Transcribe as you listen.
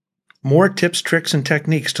More tips, tricks, and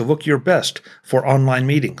techniques to look your best for online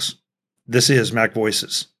meetings. This is Mac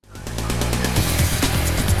Voices.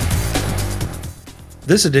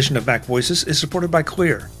 This edition of Mac Voices is supported by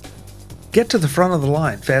Clear. Get to the front of the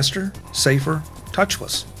line faster, safer,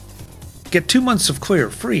 touchless. Get 2 months of Clear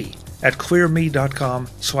free at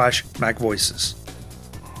clearme.com/MacVoices.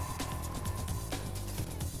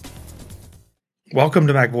 Welcome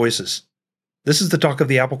to Mac Voices. This is the talk of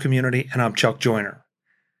the Apple community, and I'm Chuck Joyner.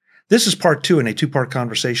 This is part 2 in a 2-part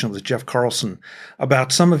conversation with Jeff Carlson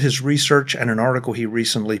about some of his research and an article he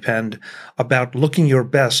recently penned about looking your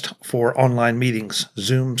best for online meetings,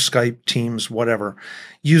 Zoom, Skype, Teams, whatever,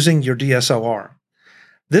 using your DSLR.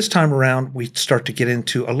 This time around, we start to get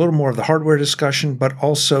into a little more of the hardware discussion, but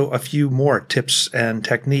also a few more tips and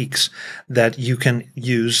techniques that you can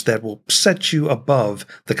use that will set you above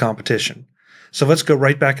the competition. So let's go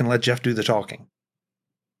right back and let Jeff do the talking.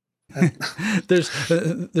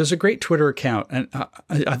 There's a great Twitter account, and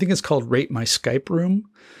I think it's called Rate My Skype Room,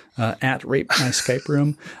 at Rate My Skype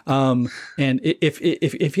Room. And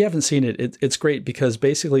if you haven't seen it, it's great because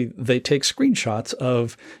basically they take screenshots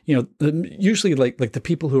of, usually like the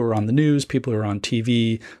people who are on the news, people who are on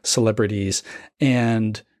TV, celebrities,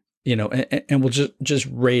 and we'll just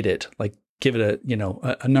rate it, like give it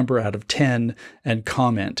a number out of 10 and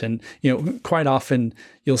comment. And, quite often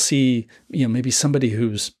you'll see, maybe somebody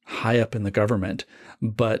who's high up in the government,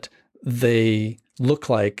 but they look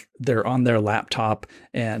like they're on their laptop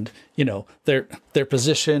and, they're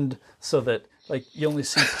positioned so that like you only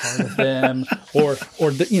see part of them or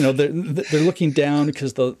they're looking down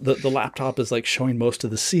because the laptop is like showing most of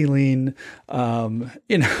the ceiling,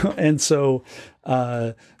 and so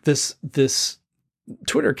this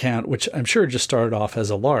Twitter account, which I'm sure just started off as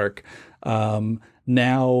a lark,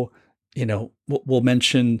 now, we'll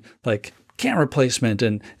mention like camera placement,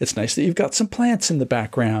 and it's nice that you've got some plants in the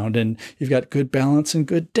background and you've got good balance and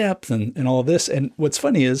good depth and all this. And what's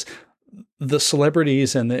funny is the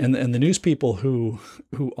celebrities and the news people who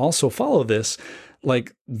also follow this,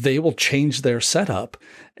 like they will change their setup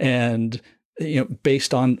and,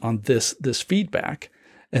 based on this feedback.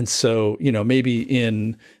 And so, maybe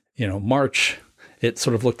in, March, it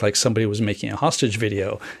sort of looked like somebody was making a hostage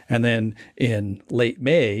video. And then in late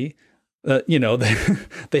May,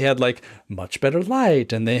 they had like much better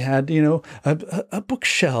light, and they had, a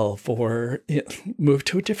bookshelf or moved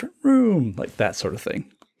to a different room, like that sort of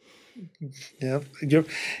thing. Yeah, you're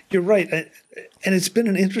right. And it's been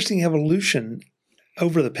an interesting evolution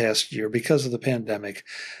over the past year because of the pandemic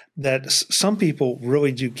that some people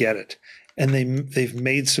really do get it. And they've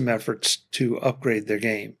made some efforts to upgrade their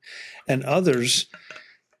game. And others,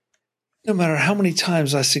 no matter how many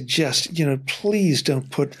times I suggest, please don't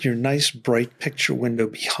put your nice bright picture window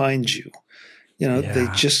behind you. They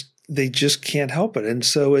just can't help it. And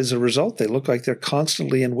so as a result, they look like they're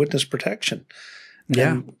constantly in witness protection.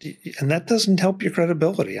 Yeah. And that doesn't help your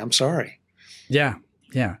credibility. I'm sorry. Yeah.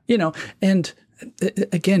 Yeah. And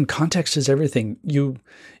again, context is everything.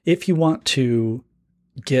 If you want to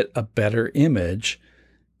get a better image,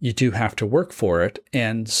 you do have to work for it.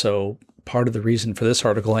 And so part of the reason for this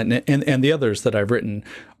article and the others that I've written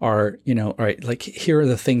are, all right, like here are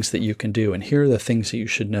the things that you can do and here are the things that you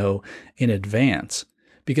should know in advance.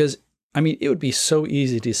 Because, it would be so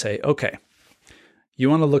easy to say, okay, you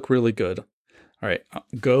want to look really good. All right,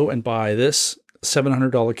 go and buy this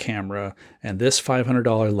 $700 camera and this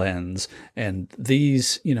 $500 lens and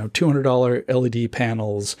these, $200 LED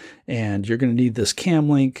panels, and you're going to need this cam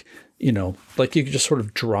link, like you could just sort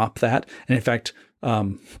of drop that. And in fact,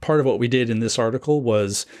 part of what we did in this article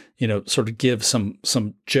was, sort of give some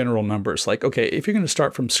general numbers like, okay, if you're going to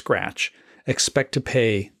start from scratch, expect to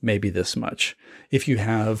pay maybe this much. If you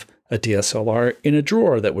have a DSLR in a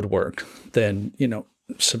drawer that would work, then,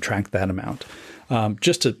 subtract that amount.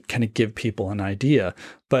 Just to kind of give people an idea.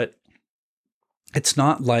 But it's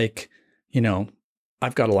not like,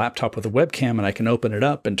 I've got a laptop with a webcam and I can open it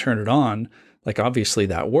up and turn it on. Like, obviously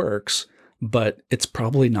that works, but it's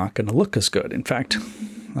probably not going to look as good. In fact,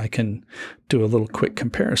 I can do a little quick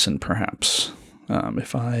comparison, perhaps.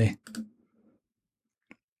 It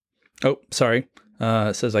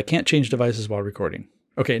says I can't change devices while recording.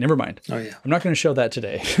 Okay, never mind. Oh, yeah. I'm not going to show that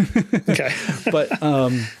today. Okay. But,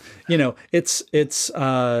 it's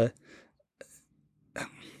I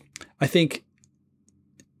think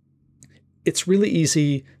it's really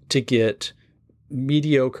easy to get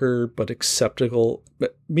mediocre but acceptable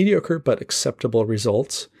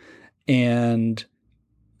results. And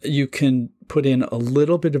you can put in a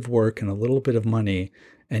little bit of work and a little bit of money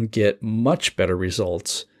and get much better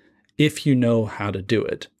results if you know how to do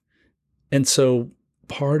it. And so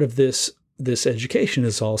part of this this education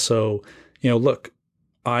is also, look,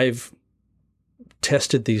 I've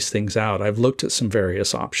tested these things out. I've looked at some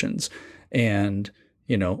various options, and,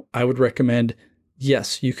 I would recommend,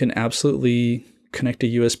 yes, you can absolutely connect a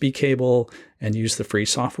USB cable and use the free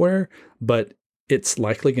software, but it's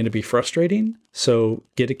likely going to be frustrating. So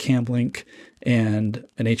get a cam link and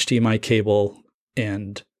an HDMI cable,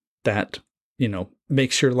 and that,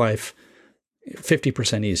 makes your life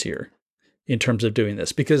 50% easier in terms of doing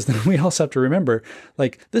this. Because then we also have to remember,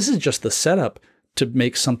 like, this is just the setup to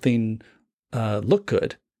make something look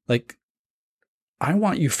good. Like, I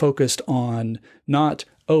want you focused on not,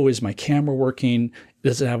 oh, is my camera working?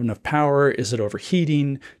 Does it have enough power? Is it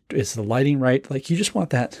overheating? Is the lighting right? Like, you just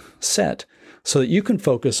want that set so that you can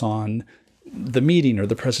focus on the meeting or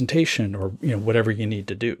the presentation or, whatever you need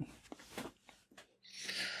to do.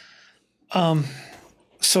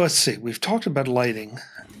 So let's see. We've talked about lighting.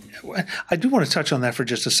 I do want to touch on that for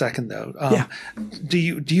just a second, though. Yeah. Do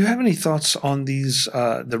you have any thoughts on these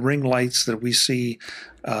the ring lights that we see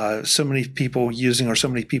so many people using or so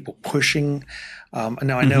many people pushing?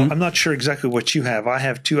 Now I know I'm not sure exactly what you have. I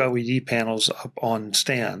have 2 LED panels up on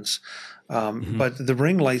stands, but the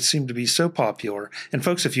ring lights seem to be so popular. And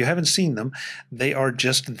folks, if you haven't seen them, they are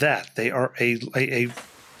just that. They are a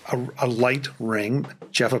light ring.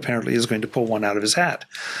 Jeff apparently is going to pull one out of his hat.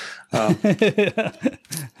 The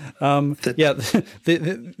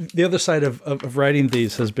other side of writing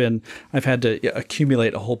these has been I've had to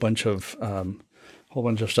accumulate a whole bunch of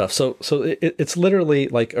stuff. So it's literally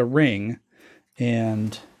like a ring,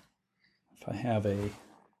 and if I have a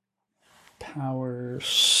power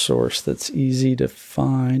source that's easy to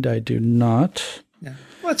find, I do not. Yeah,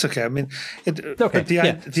 well, that's okay. I mean, okay. But the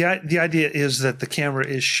idea is that the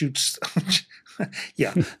camera shoots.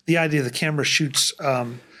 Yeah, the idea the camera shoots.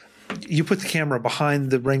 You put the camera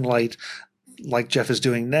behind the ring light like Jeff is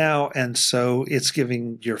doing now, and so it's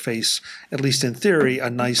giving your face, at least in theory, a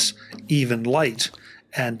nice even light,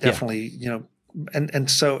 and definitely, and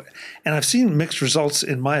I've seen mixed results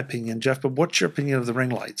in my opinion, Jeff, but what's your opinion of the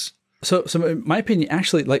ring lights? So in my opinion,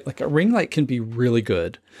 actually, like a ring light can be really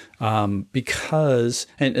good because,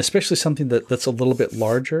 and especially something that's a little bit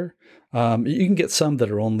larger. You can get some that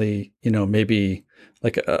are only, maybe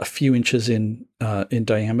like a few inches in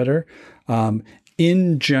diameter.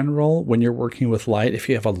 In general, when you're working with light, if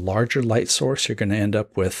you have a larger light source, you're going to end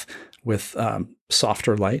up with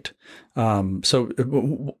softer light. So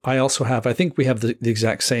I also have, I think we have the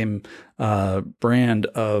exact same brand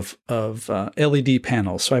of LED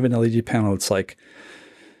panels. So I have an LED panel that's like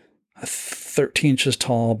 13 inches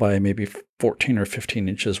tall by maybe 14 or 15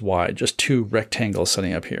 inches wide, just 2 rectangles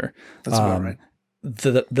sitting up here. That's about right.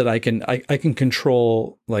 That I can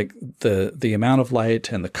control like the amount of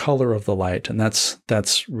light and the color of the light, and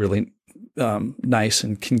that's really nice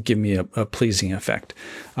and can give me a pleasing effect.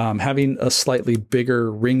 Having a slightly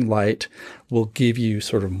bigger ring light will give you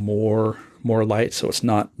sort of more light, so it's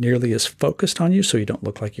not nearly as focused on you, so you don't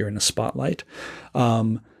look like you're in a spotlight.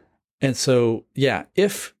 And so, yeah,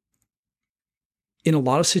 if in a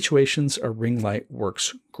lot of situations a ring light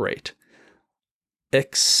works great,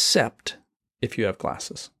 except if you have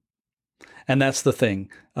glasses. And that's the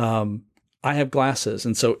thing. I have glasses,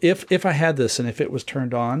 and so if I had this and if it was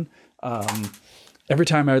turned on, every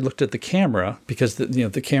time I looked at the camera, because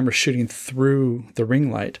the camera's shooting through the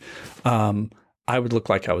ring light, I would look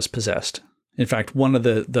like I was possessed. In fact, one of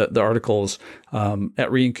the articles at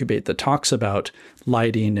Reincubate that talks about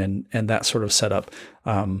lighting and that sort of setup,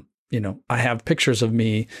 I have pictures of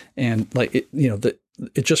me, and like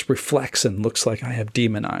it just reflects and looks like I have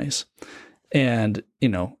demon eyes. And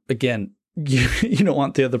again, you don't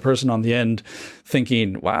want the other person on the end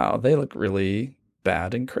thinking, "Wow, they look really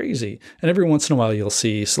bad and crazy." And every once in a while, you'll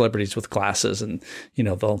see celebrities with glasses, and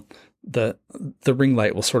the ring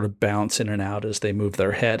light will sort of bounce in and out as they move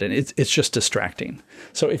their head, and it's just distracting.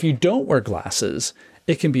 So if you don't wear glasses,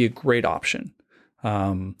 it can be a great option.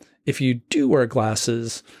 If you do wear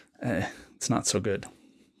glasses, it's not so good.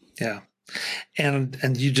 Yeah.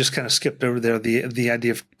 And you just kind of skipped over there the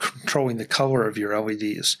idea of controlling the color of your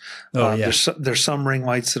LEDs. There's some ring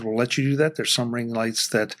lights that will let you do that. There's some ring lights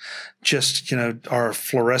that just are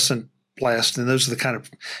fluorescent blast, and those are the kind of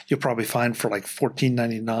you'll probably find for like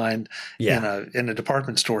 $14.99 in a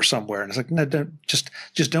department store somewhere. And it's like, no,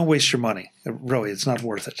 don't waste your money. Really, it's not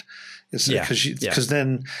worth it. It's because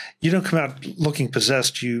then you don't come out looking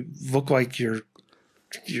possessed. You look like you're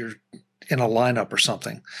in a lineup or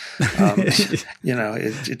something.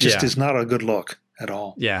 It just is not a good look at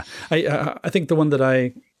all. Yeah. I think the one that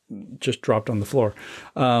I just dropped on the floor.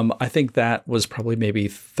 I think that was probably maybe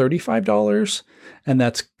 $35, and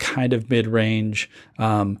that's kind of mid-range.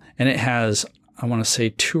 And it has, I want to say,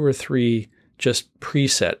 2 or 3 just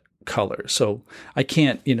preset colors. So I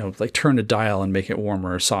can't, like turn a dial and make it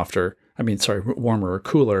warmer or softer. Warmer or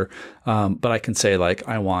cooler. But I can say like,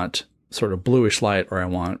 I want sort of bluish light, or I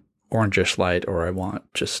want orangish light, or I want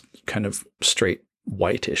just kind of straight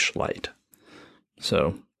whitish light.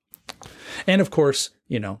 So, and of course,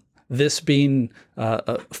 this being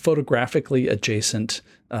a photographically adjacent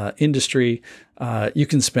industry, you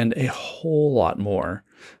can spend a whole lot more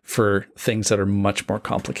for things that are much more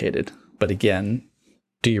complicated. But again,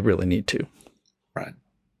 do you really need to? Right.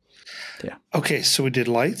 Yeah. Okay, so we did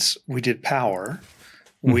lights, we did power,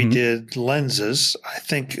 we did lenses, I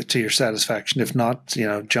think to your satisfaction. If not,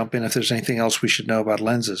 jump in if there's anything else we should know about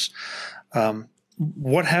lenses.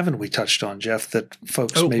 What haven't we touched on, Jeff, that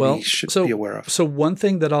folks should be aware of? So one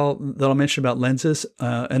thing that I'll mention about lenses,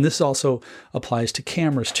 and this also applies to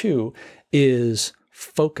cameras too, is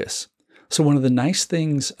focus. So one of the nice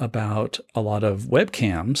things about a lot of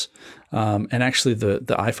webcams, and actually the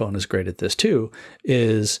iPhone is great at this too,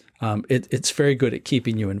 is it's very good at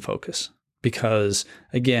keeping you in focus. Because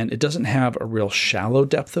again, it doesn't have a real shallow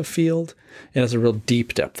depth of field. It has a real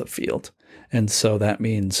deep depth of field. And so that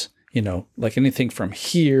means, like anything from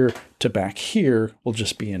here to back here will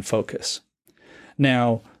just be in focus.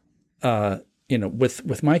 Now,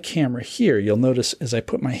 with my camera here, you'll notice as I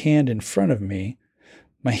put my hand in front of me,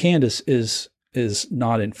 my hand is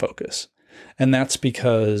not in focus. And that's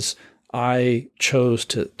because I chose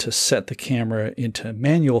to set the camera into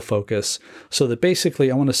manual focus so that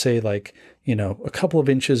basically I want to say like, a couple of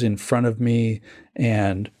inches in front of me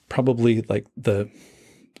and probably like the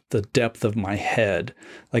depth of my head,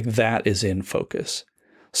 like that is in focus.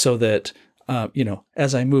 So that,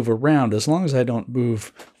 as I move around, as long as I don't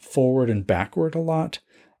move forward and backward a lot,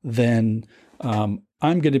 then I'm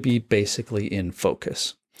going to be basically in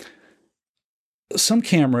focus. Some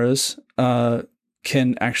cameras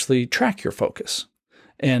can actually track your focus,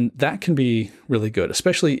 and that can be really good,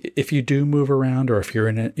 especially if you do move around or if you're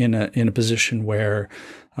in a position where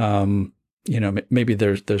maybe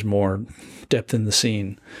there's more depth in the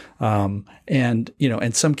scene, and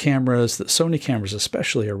some cameras, the Sony cameras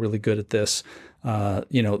especially, are really good at this.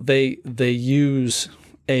 They use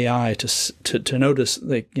AI to notice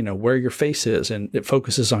where your face is, and it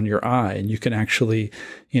focuses on your eye, and you can actually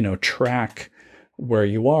track where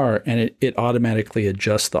you are, and it automatically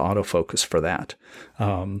adjusts the autofocus for that.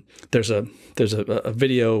 There's a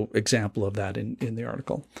video example of that in the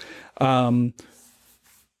article.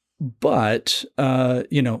 But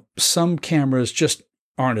some cameras just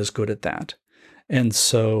aren't as good at that. And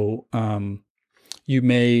so you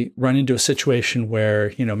may run into a situation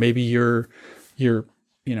where, maybe you're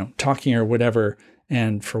talking or whatever,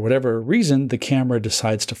 and for whatever reason, the camera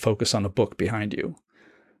decides to focus on a book behind you.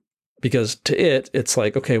 Because to it's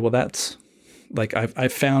like, okay, well, that's like,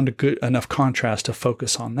 I've found a good enough contrast to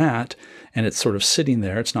focus on that, and it's sort of sitting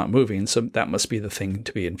there, it's not moving, so that must be the thing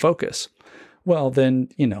to be in focus. Well, then,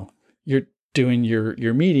 you're doing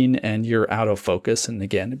your meeting and you're out of focus, and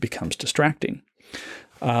again, it becomes distracting.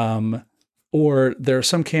 Or there are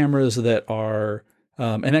some cameras that are,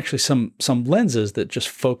 and actually some lenses that just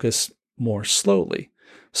focus more slowly.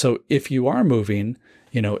 So if you are moving,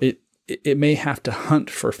 it may have to hunt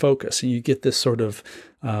for focus, and you get this sort of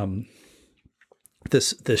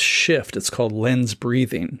this shift. It's called lens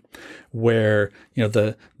breathing, where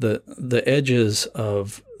the edges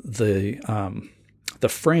of the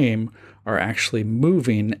frame are actually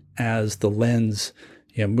moving as the lens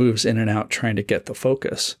moves in and out trying to get the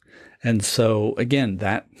focus. And so again,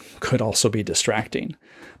 that could also be distracting.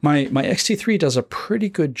 My X-T3 does a pretty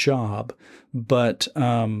good job, but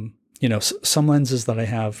some lenses that I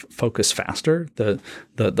have focus faster. The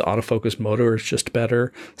autofocus motor is just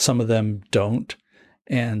better. Some of them don't.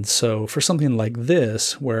 And so for something like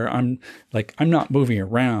this, where I'm not moving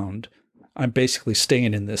around, I'm basically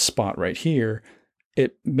staying in this spot right here,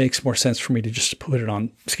 it makes more sense for me to just put it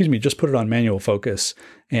on manual focus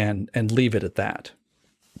and leave it at that.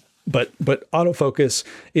 But autofocus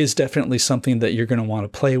is definitely something that you're going to want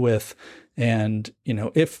to play with. And,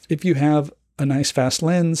 if you have a nice fast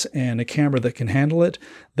lens and a camera that can handle it,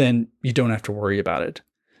 then you don't have to worry about it.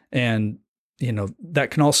 And,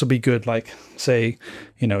 that can also be good. Like, say,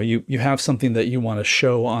 you have something that you want to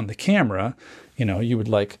show on the camera, you would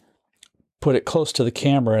like put it close to the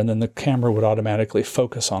camera, and then the camera would automatically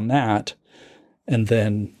focus on that. And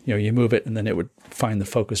then, you move it, and then it would find the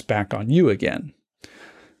focus back on you again.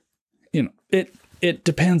 It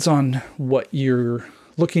depends on what you're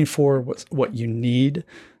looking for, what you need.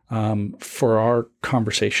 For our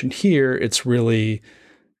conversation here, it's really,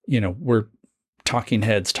 we're talking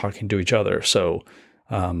heads talking to each other. So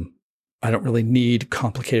I don't really need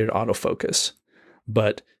complicated autofocus.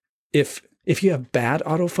 But if you have bad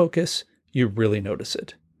autofocus, you really notice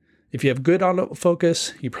it. If you have good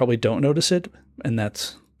autofocus, you probably don't notice it, and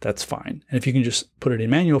that's fine. And if you can just put it in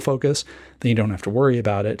manual focus, then you don't have to worry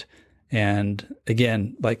about it. And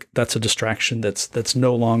again, like that's a distraction that's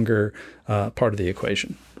no longer part of the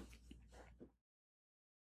equation.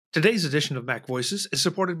 Today's edition of Mac Voices is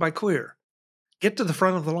supported by Queer. Get to the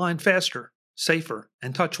front of the line faster, safer,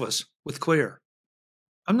 and touchless with Queer.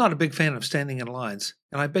 I'm not a big fan of standing in lines,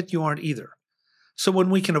 and I bet you aren't either. So when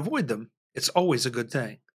we can avoid them, it's always a good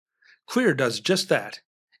thing. Queer does just that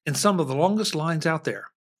in some of the longest lines out there,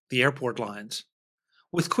 the airport lines.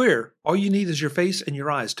 With Queer, all you need is your face and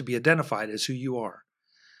your eyes to be identified as who you are.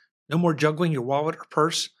 No more juggling your wallet or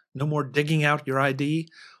purse, no more digging out your ID,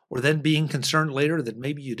 or then being concerned later that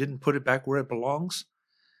maybe you didn't put it back where it belongs.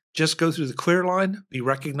 Just go through the Queer line, be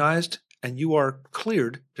recognized, and you are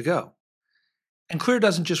cleared to go. And Queer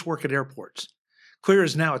doesn't just work at airports. Queer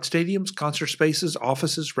is now at stadiums, concert spaces,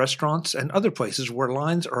 offices, restaurants, and other places where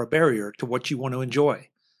lines are a barrier to what you want to enjoy.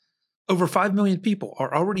 Over 5 million people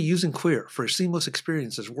are already using Queer for seamless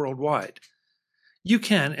experiences worldwide. You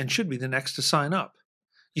can and should be the next to sign up.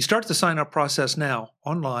 You start the sign-up process now,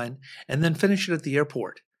 online, and then finish it at the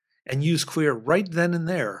airport, and use Queer right then and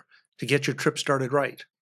there to get your trip started right.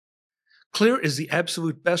 Queer is the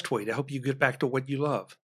absolute best way to help you get back to what you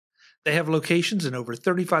love. They have locations in over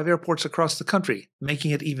 35 airports across the country, making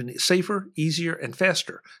it even safer, easier, and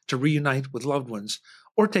faster to reunite with loved ones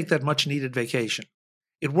or take that much-needed vacation.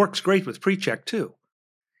 It works great with PreCheck, too.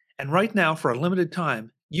 And right now, for a limited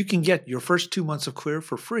time, you can get your first 2 months of Queer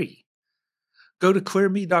for free. Go to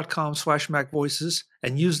queerme.com/MacVoices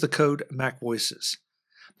and use the code MacVoices.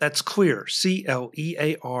 That's Queer,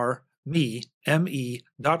 CLEAR,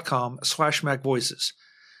 me.com/MacVoices,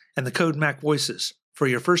 and the code MacVoices for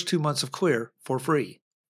your first 2 months of Queer for free.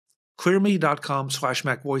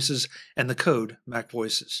 queerme.com/MacVoices and the code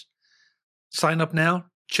MacVoices. Sign up now,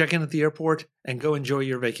 check in at the airport, and go enjoy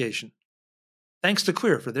your vacation. Thanks to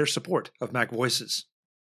Queer for their support of Mac Voices.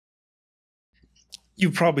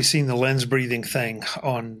 You've probably seen the lens breathing thing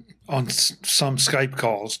on some Skype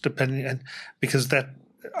calls, because that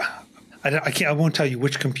I won't tell you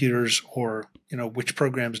which computers or which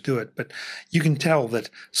programs do it, but you can tell that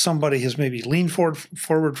somebody has maybe leaned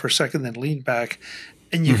forward for a second, then leaned back,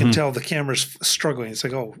 and you can tell the camera's struggling. It's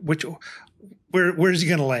like, oh, where's he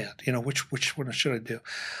going to land? Which one should I do?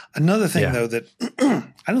 Another thing, though, that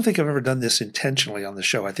I don't think I've ever done this intentionally on the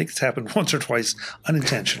show. I think it's happened once or twice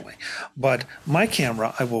unintentionally. But my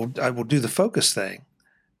camera, I will do the focus thing,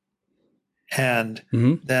 and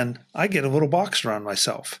then I get a little box around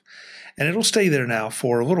myself. And it'll stay there now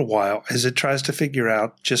for a little while as it tries to figure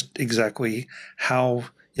out just exactly how,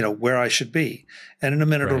 where I should be. And in a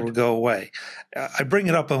minute, it'll go away. I bring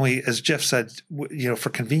it up only, as Jeff said, for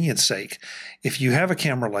convenience sake. If you have a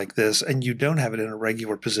camera like this and you don't have it in a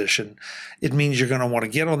regular position, it means you're going to want to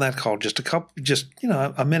get on that call just a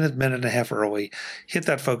minute and a half early, hit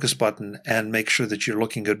that focus button, and make sure that you're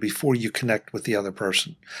looking good before you connect with the other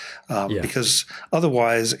person. Because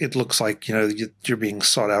otherwise it looks like, you're being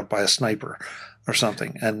sought out by a sniper or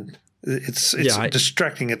something. And it's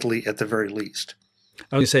distracting at the very least.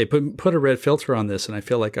 I was going to say, put a red filter on this, and I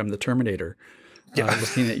feel like I'm the Terminator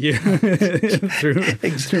looking at you through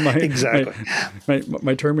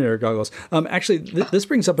my Terminator goggles. Actually, this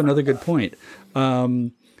brings up another good point,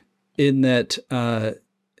 in that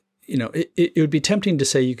it would be tempting to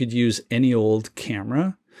say you could use any old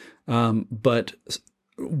camera, but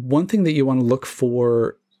one thing that you want to look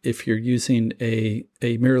for if you're using a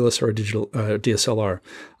mirrorless or a digital DSLR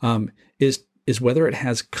is whether it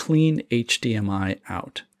has clean HDMI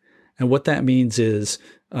out. And what that means is,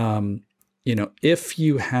 if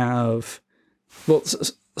you have,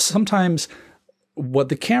 sometimes what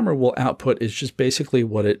the camera will output is just basically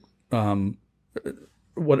what it puts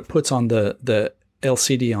on the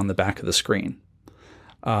LCD on the back of the screen,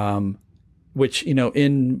 which,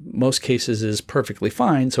 in most cases is perfectly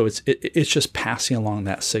fine. So it's just passing along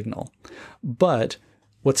that signal. But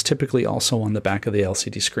what's typically also on the back of the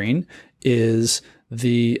LCD screen is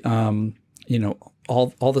the,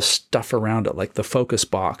 all the stuff around it, like the focus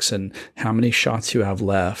box and how many shots you have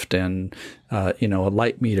left, and a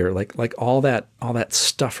light meter, like all that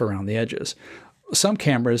stuff around the edges. Some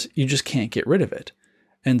cameras, you just can't get rid of it.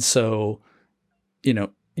 And so,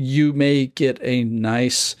 you may get a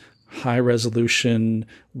nice, high resolution,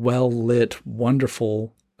 well lit,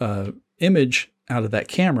 wonderful image out of that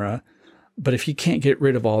camera. But if you can't get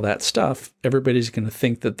rid of all that stuff, everybody's going to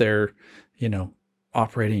think that they're,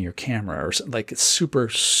 operating your camera or like it's super,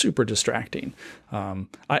 super distracting.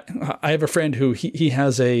 I have a friend who he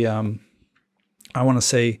has a, I want to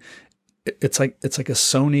say it's like a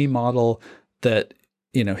Sony model that,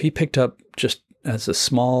 he picked up just as a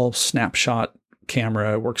small snapshot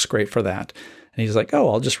camera. It works great for that. And he's like, oh,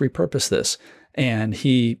 I'll just repurpose this. And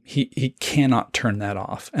he cannot turn that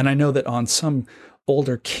off. And I know that on some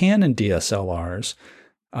older Canon DSLRs,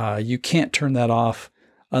 you can't turn that off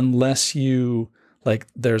unless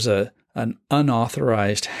there's an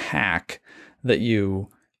unauthorized hack that you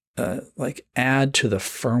add to the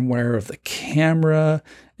firmware of the camera.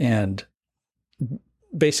 And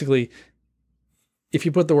basically, if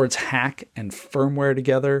you put the words hack and firmware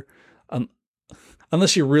together,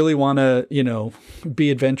 unless you really want to,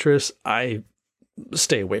 be adventurous, I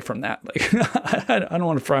stay away from that. Like, I don't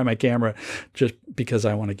want to fry my camera just because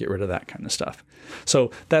I want to get rid of that kind of stuff.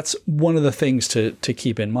 So that's one of the things to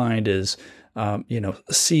keep in mind is,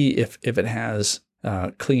 see if it has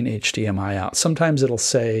clean HDMI out. Sometimes it'll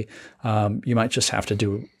say you might just have to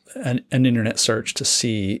do an internet search to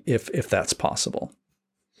see if that's possible.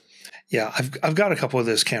 Yeah, I've got a couple of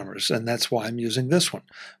those cameras, and that's why I'm using this one,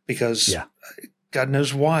 because God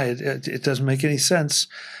knows why it doesn't make any sense,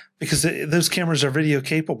 because those cameras are video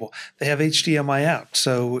capable. They have HDMI out.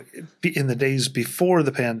 So in the days before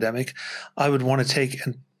the pandemic, I would want to take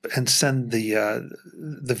and send the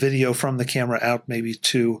video from the camera out maybe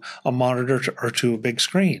to a monitor or to a big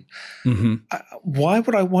screen. Mm-hmm. Why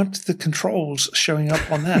would I want the controls showing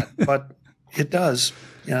up on that? But it does.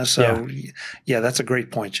 Yeah, that's a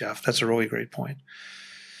great point, Jeff. That's a really great point.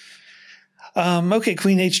 Okay,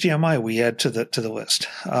 clean HDMI we add to the list.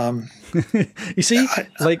 You see,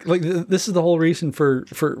 this is the whole reason for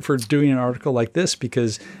doing an article like this,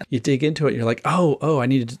 because you dig into it, you're like, oh, I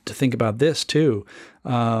needed to think about this too.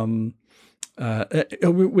 We can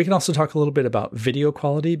also talk a little bit about video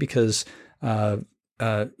quality, because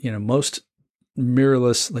most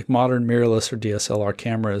mirrorless, like modern mirrorless or DSLR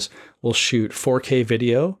cameras, will shoot 4K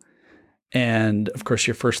video. And of course,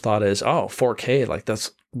 your first thought is, 4K, like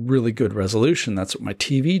that's really good resolution. That's what my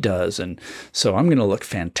TV does. And so I'm going to look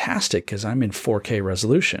fantastic because I'm in 4K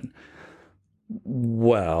resolution.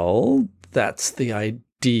 Well, that's the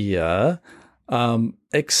idea,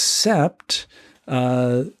 except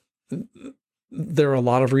there are a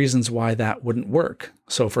lot of reasons why that wouldn't work.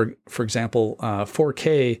 So for example,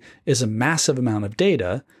 4K is a massive amount of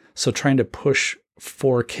data. So trying to push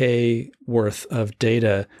 4K worth of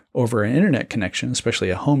data over an internet connection, especially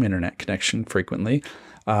a home internet connection frequently,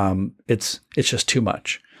 it's just too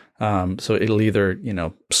much. So it'll either,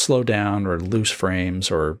 slow down or lose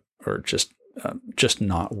frames or just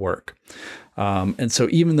not work. And so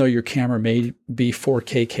even though your camera may be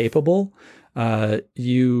 4K capable,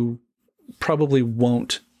 you probably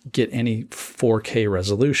won't get any 4K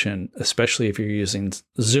resolution, especially if you're using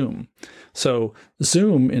Zoom. So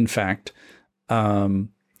Zoom, in fact,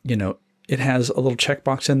 it has a little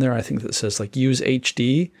checkbox in there, I think, that says like use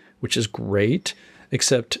HD, which is great,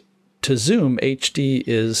 except to Zoom, HD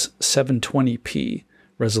is 720p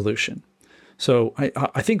resolution. So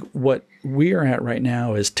I think what we are at right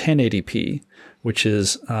now is 1080p, which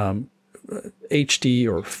is HD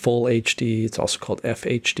or full HD. It's also called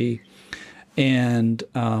FHD. And,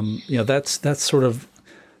 that's sort of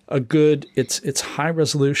a good, it's high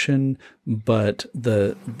resolution, but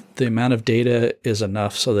the amount of data is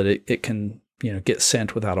enough so that it can, get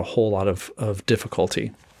sent without a whole lot of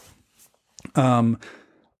difficulty.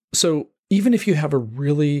 So even if you have a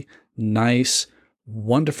really nice,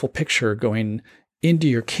 wonderful picture going into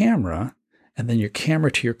your camera and then your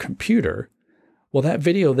camera to your computer, well, that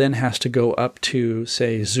video then has to go up to,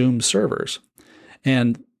 say, Zoom servers.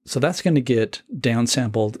 And so that's going to get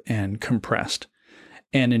downsampled and compressed.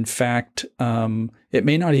 And in fact, it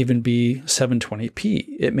may not even be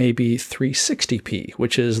 720p. It may be 360p,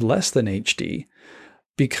 which is less than HD,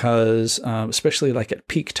 because especially like at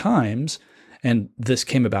peak times, and this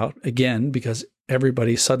came about again because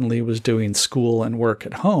everybody suddenly was doing school and work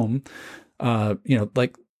at home.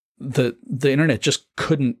 Like the internet just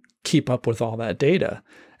couldn't keep up with all that data,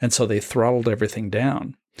 and so they throttled everything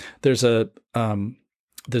down. There's a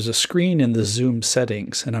screen in the Zoom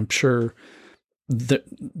settings, and I'm sure the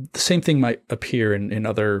same thing might appear in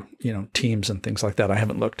other Teams and things like that. I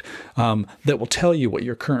haven't looked, that will tell you what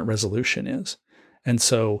your current resolution is, and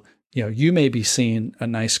so you may be seeing a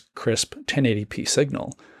nice crisp 1080p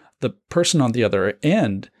signal. The person on the other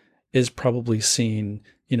end is probably seeing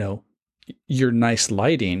your nice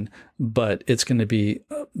lighting, but it's going to be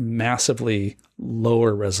massively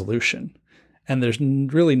lower resolution. and there's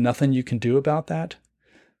really nothing you can do about that.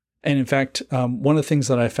 And in fact, one of the things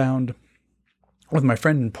that I found with my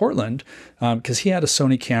friend in Portland, because he had a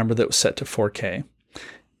Sony camera that was set to 4K,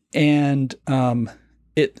 and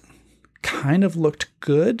it kind of looked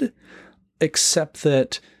good, except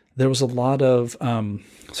that there was a lot of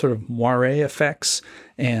sort of moire effects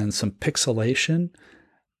and some pixelation.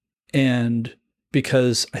 And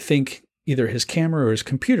because I think either his camera or his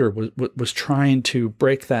computer was trying to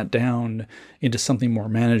break that down into something more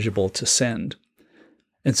manageable to send.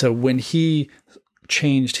 And so when he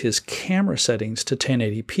changed his camera settings to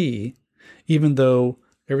 1080p, even though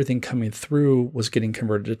everything coming through was getting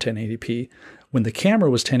converted to 1080p, when the camera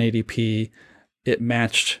was 1080p, it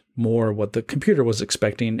matched more what the computer was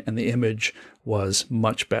expecting, and the image was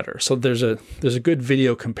much better. So there's a good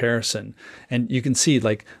video comparison, and you can see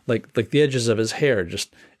like the edges of his hair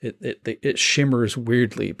just it shimmers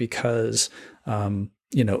weirdly because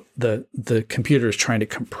the computer is trying to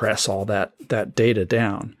compress all that data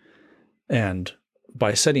down, and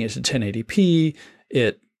by setting it to 1080p,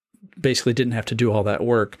 it basically didn't have to do all that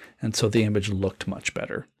work, and so the image looked much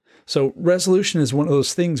better. So resolution is one of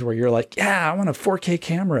those things where you're like, yeah, I want a 4K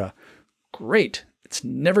camera. Great. It's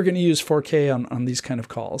never going to use 4K on these kind of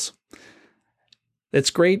calls.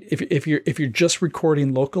 It's great if you're just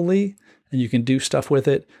recording locally and you can do stuff with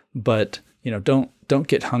it, but don't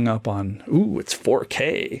get hung up on, ooh, it's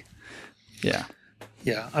 4K. Yeah.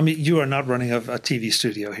 Yeah. I mean, you are not running a TV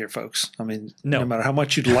studio here, folks. I mean, no matter how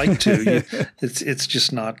much you'd like to, it's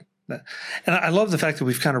just not. And I love the fact that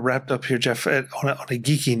we've kind of wrapped up here, Jeff, on a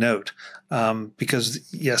geeky note, because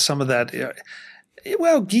some of that,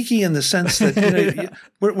 geeky in the sense that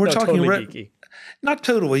we're talking totally geeky. Not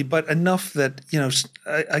totally, but enough that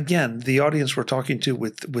again, the audience we're talking to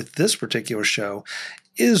with this particular show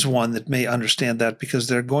is one that may understand that because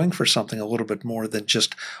they're going for something a little bit more than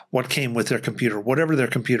just what came with their computer, whatever their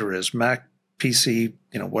computer is, Mac, PC,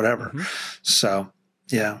 whatever. Mm-hmm. So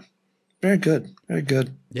yeah. Very good. Very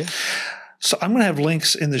good. Yeah. So I'm going to have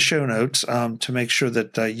links in the show notes to make sure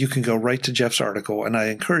that you can go right to Jeff's article, and I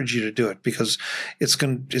encourage you to do it because it's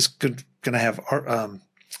going to have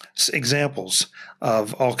examples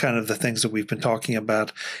of all kind of the things that we've been talking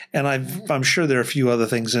about, and I'm sure there are a few other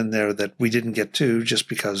things in there that we didn't get to just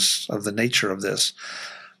because of the nature of this.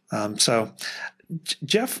 So,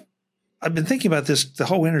 Jeff, I've been thinking about this the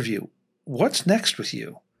whole interview. What's next with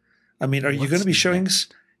you? I mean, are you going to be showing?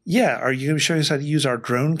 Yeah, are you going to be showing us how to use our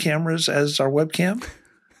drone cameras as our webcam?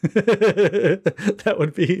 That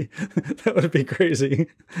would be crazy.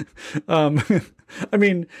 I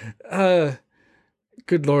mean,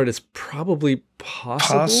 good Lord, it's probably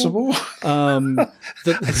possible. I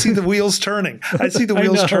see the wheels turning. I see the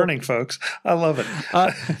wheels turning, folks. I love it.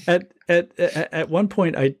 At one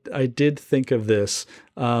point, I did think of this,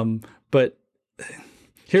 but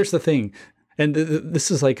here's the thing. And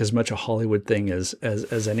this is like as much a Hollywood thing as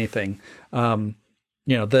anything. The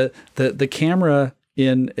camera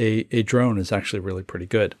in a drone is actually really pretty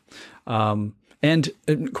good. And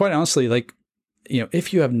quite honestly,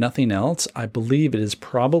 if you have nothing else, I believe it is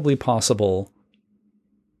probably possible.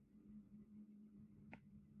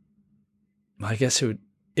 I guess it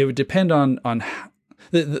would depend on how,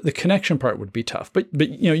 the connection part would be tough, but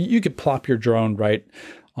you could plop your drone right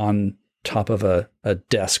on top of a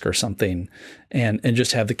desk or something and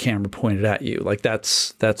just have the camera pointed at you. Like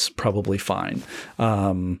that's probably fine.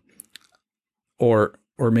 Or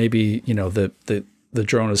maybe, the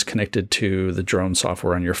drone is connected to the drone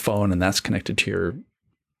software on your phone and that's connected to your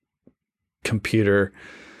computer.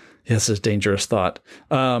 Yes, it's a dangerous thought.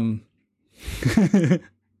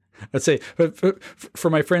 Let's say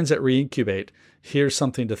for my friends at Reincubate, here's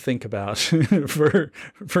something to think about for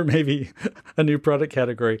maybe a new product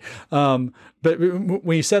category. But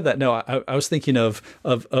when you said that, no, I was thinking of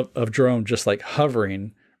drone just like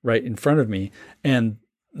hovering right in front of me. And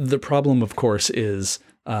the problem, of course, is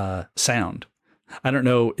sound. I don't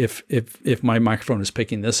know if my microphone is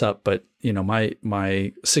picking this up, but my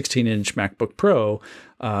 16-inch MacBook Pro,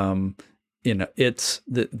 it's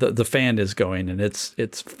the fan is going and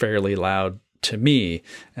it's fairly loud to me.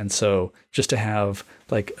 And so just to have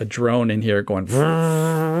like a drone in here going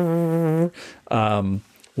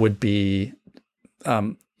would be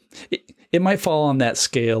it might fall on that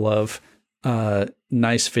scale of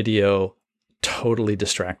nice video, totally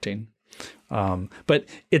distracting. But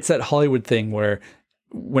it's that Hollywood thing where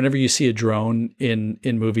whenever you see a drone in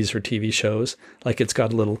movies or TV shows, like it's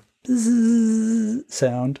got a little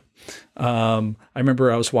sound. I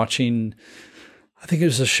remember I was watching, I think it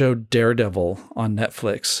was the show Daredevil on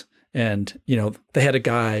Netflix, And, they had a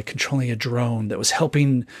guy controlling a drone that was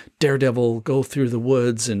helping Daredevil go through the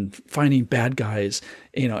woods and finding bad guys,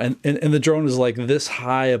 and the drone is like this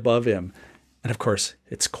high above him. And of course,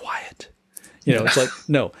 it's quiet. It's like,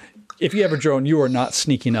 no, if you have a drone, you are not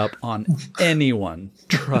sneaking up on anyone.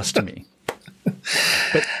 Trust me.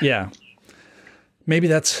 But yeah, maybe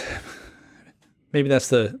that's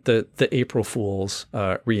the April Fool's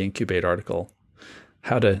Reincubate article,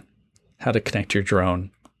 how to connect your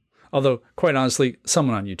drone. Although, quite honestly,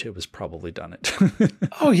 someone on YouTube has probably done it.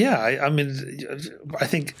 Oh, yeah. I mean, I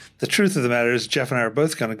think the truth of the matter is Jeff and I are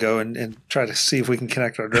both going to go and try to see if we can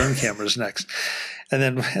connect our drone cameras next. And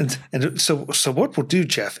then, so what we'll do,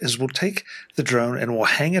 Jeff, is we'll take the drone and we'll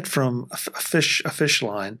hang it from a fish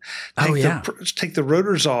line. Take the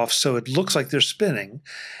rotors off so it looks like they're spinning,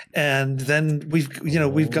 and then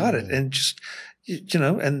we've got it, and just.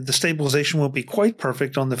 And the stabilization won't be quite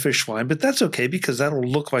perfect on the fish line, but that's okay because that'll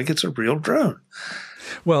look like it's a real drone.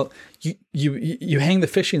 Well, you hang the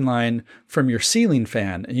fishing line from your ceiling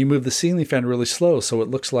fan, and you move the ceiling fan really slow, so it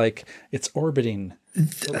looks like it's orbiting.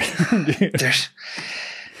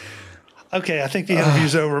 Okay, I think the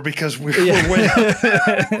interview's over because we're way.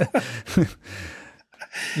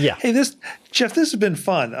 Yeah. Hey, Jeff, this has been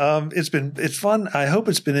fun. It's fun. I hope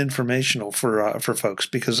it's been informational for folks,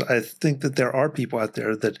 because I think that there are people out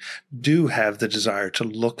there that do have the desire to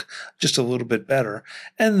look just a little bit better,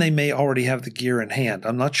 and they may already have the gear in hand.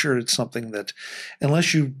 I'm not sure it's something that,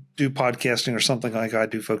 unless you do podcasting or something like I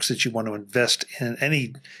do, folks, that you want to invest in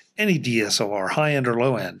any DSLR, high end or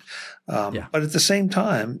low end. But at the same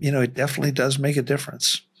time, it definitely does make a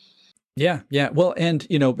difference. Yeah. Well, and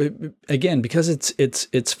again, because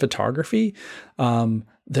it's photography, you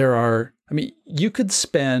could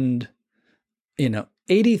spend,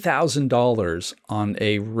 $80,000 on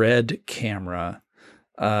a Red camera,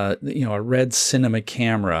 a Red cinema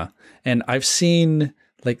camera, and I've seen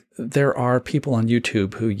there are people on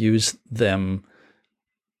YouTube who use them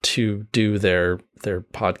to do their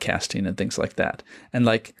podcasting and things like that, and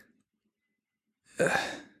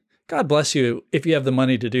God bless you if you have the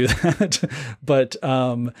money to do that. But,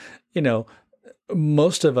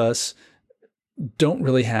 most of us don't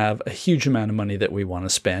really have a huge amount of money that we want to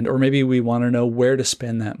spend, or maybe we want to know where to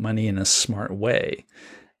spend that money in a smart way.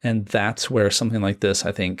 And that's where something like this,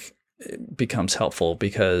 I think, becomes helpful,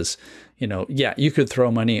 because, you could throw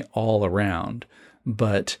money all around,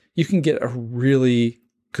 but you can get a really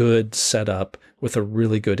good setup with a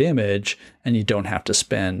really good image, and you don't have to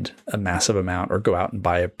spend a massive amount or go out and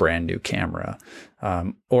buy a brand new camera.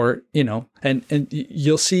 And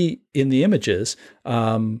you'll see in the images,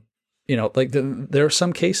 there are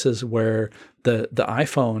some cases where the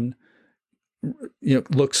iPhone,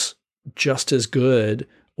 looks just as good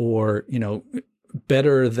or,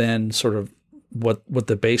 better than sort of what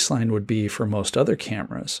the baseline would be for most other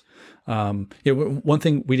cameras. One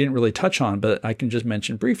thing we didn't really touch on, but I can just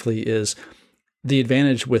mention briefly, is the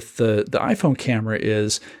advantage with the iPhone camera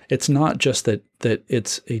is it's not just that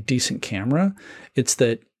it's a decent camera, it's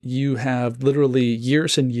that you have literally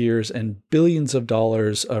years and years and billions of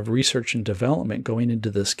dollars of research and development going into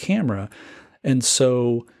this camera. And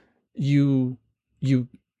so you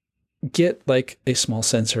get a small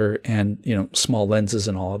sensor and, small lenses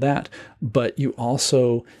and all of that, but you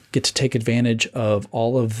also get to take advantage of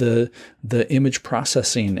all of the image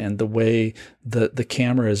processing and the way the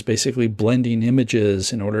camera is basically blending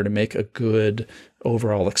images in order to make a good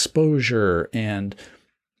overall exposure. And,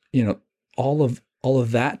 all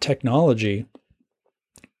of that technology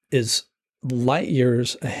is light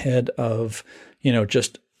years ahead of,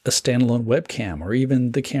 just a standalone webcam or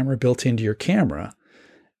even the camera built into your camera.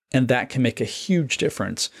 And that can make a huge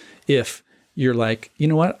difference if you're like, you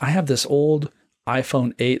know what, I have this old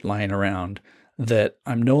iPhone 8 lying around that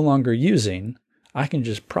I'm no longer using. I can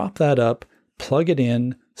just prop that up, plug it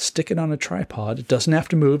in, stick it on a tripod. It doesn't have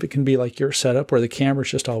to move. It can be like your setup where the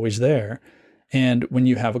camera's just always there. And when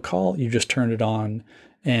you have a call, you just turn it on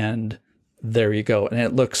and there you go. And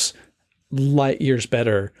it looks light years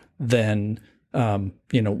better than,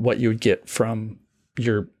 what you would get from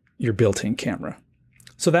your built-in camera.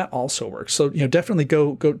 So that also works. So, definitely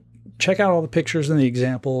go check out all the pictures and the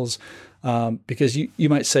examples, because you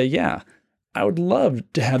might say, yeah, I would love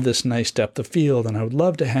to have this nice depth of field, and I would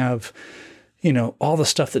love to have, all the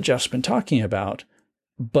stuff that Jeff's been talking about,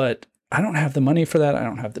 but I don't have the money for that. I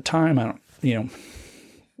don't have the time. I don't,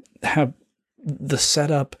 have the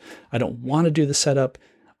setup. I don't want to do the setup.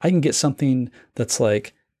 I can get something that's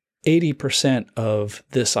 80% of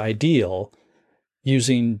this ideal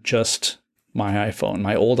using just my iPhone,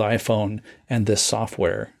 my old iPhone, and this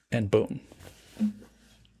software, and boom.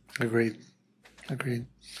 Agreed.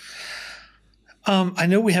 I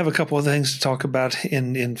know we have a couple of things to talk about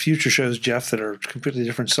in future shows, Jeff, that are completely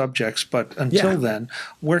different subjects. But until then,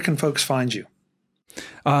 where can folks find you?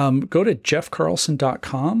 Go to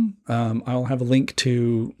jeffcarlson.com. I'll have a link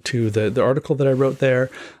to the article that I wrote there.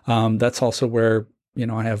 That's also where,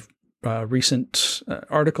 I have recent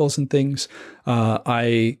articles and things.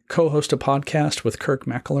 I co-host a podcast with Kirk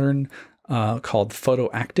McElern called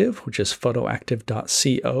Photoactive, which is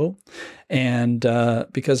photoactive.co. And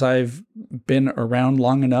because I've been around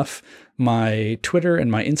long enough, my Twitter and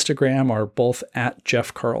my Instagram are both at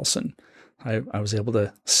Jeff Carlson. I was able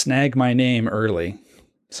to snag my name early.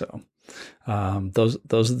 So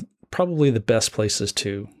those are probably the best places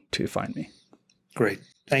to find me. Great.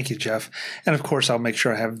 Thank you, Jeff. And of course, I'll make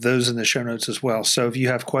sure I have those in the show notes as well. So if you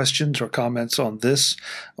have questions or comments on this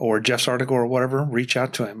or Jeff's article or whatever, reach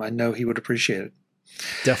out to him. I know he would appreciate it.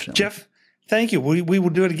 Definitely. Jeff, thank you. We will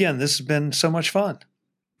do it again. This has been so much fun.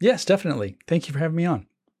 Yes, definitely. Thank you for having me on.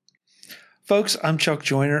 Folks, I'm Chuck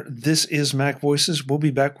Joyner. This is Mac Voices. We'll be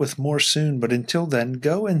back with more soon. But until then,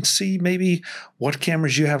 go and see maybe what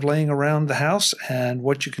cameras you have laying around the house and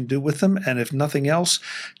what you can do with them. And if nothing else,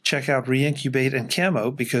 check out Reincubate and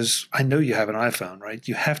Camo, because I know you have an iPhone, right?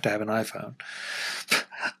 You have to have an iPhone.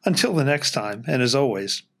 Until the next time, and as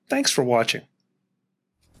always, thanks for watching.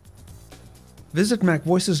 Visit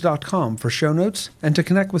MacVoices.com for show notes and to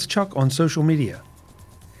connect with Chuck on social media.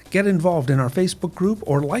 Get involved in our Facebook group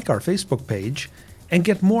or like our Facebook page, and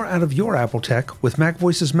get more out of your Apple tech with Mac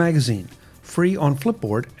Voices Magazine, free on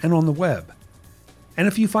Flipboard and on the web. And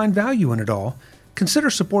if you find value in it all, consider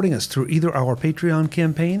supporting us through either our Patreon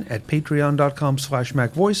campaign at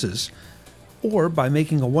patreon.com/MacVoices or by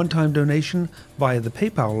making a one-time donation via the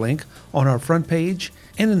PayPal link on our front page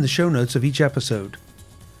and in the show notes of each episode.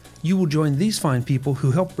 You will join these fine people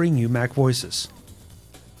who help bring you Mac Voices.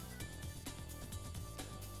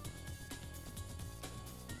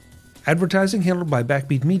 Advertising handled by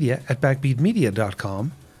Backbeat Media at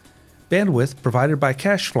backbeatmedia.com. Bandwidth provided by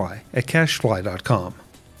CacheFly at cachefly.com.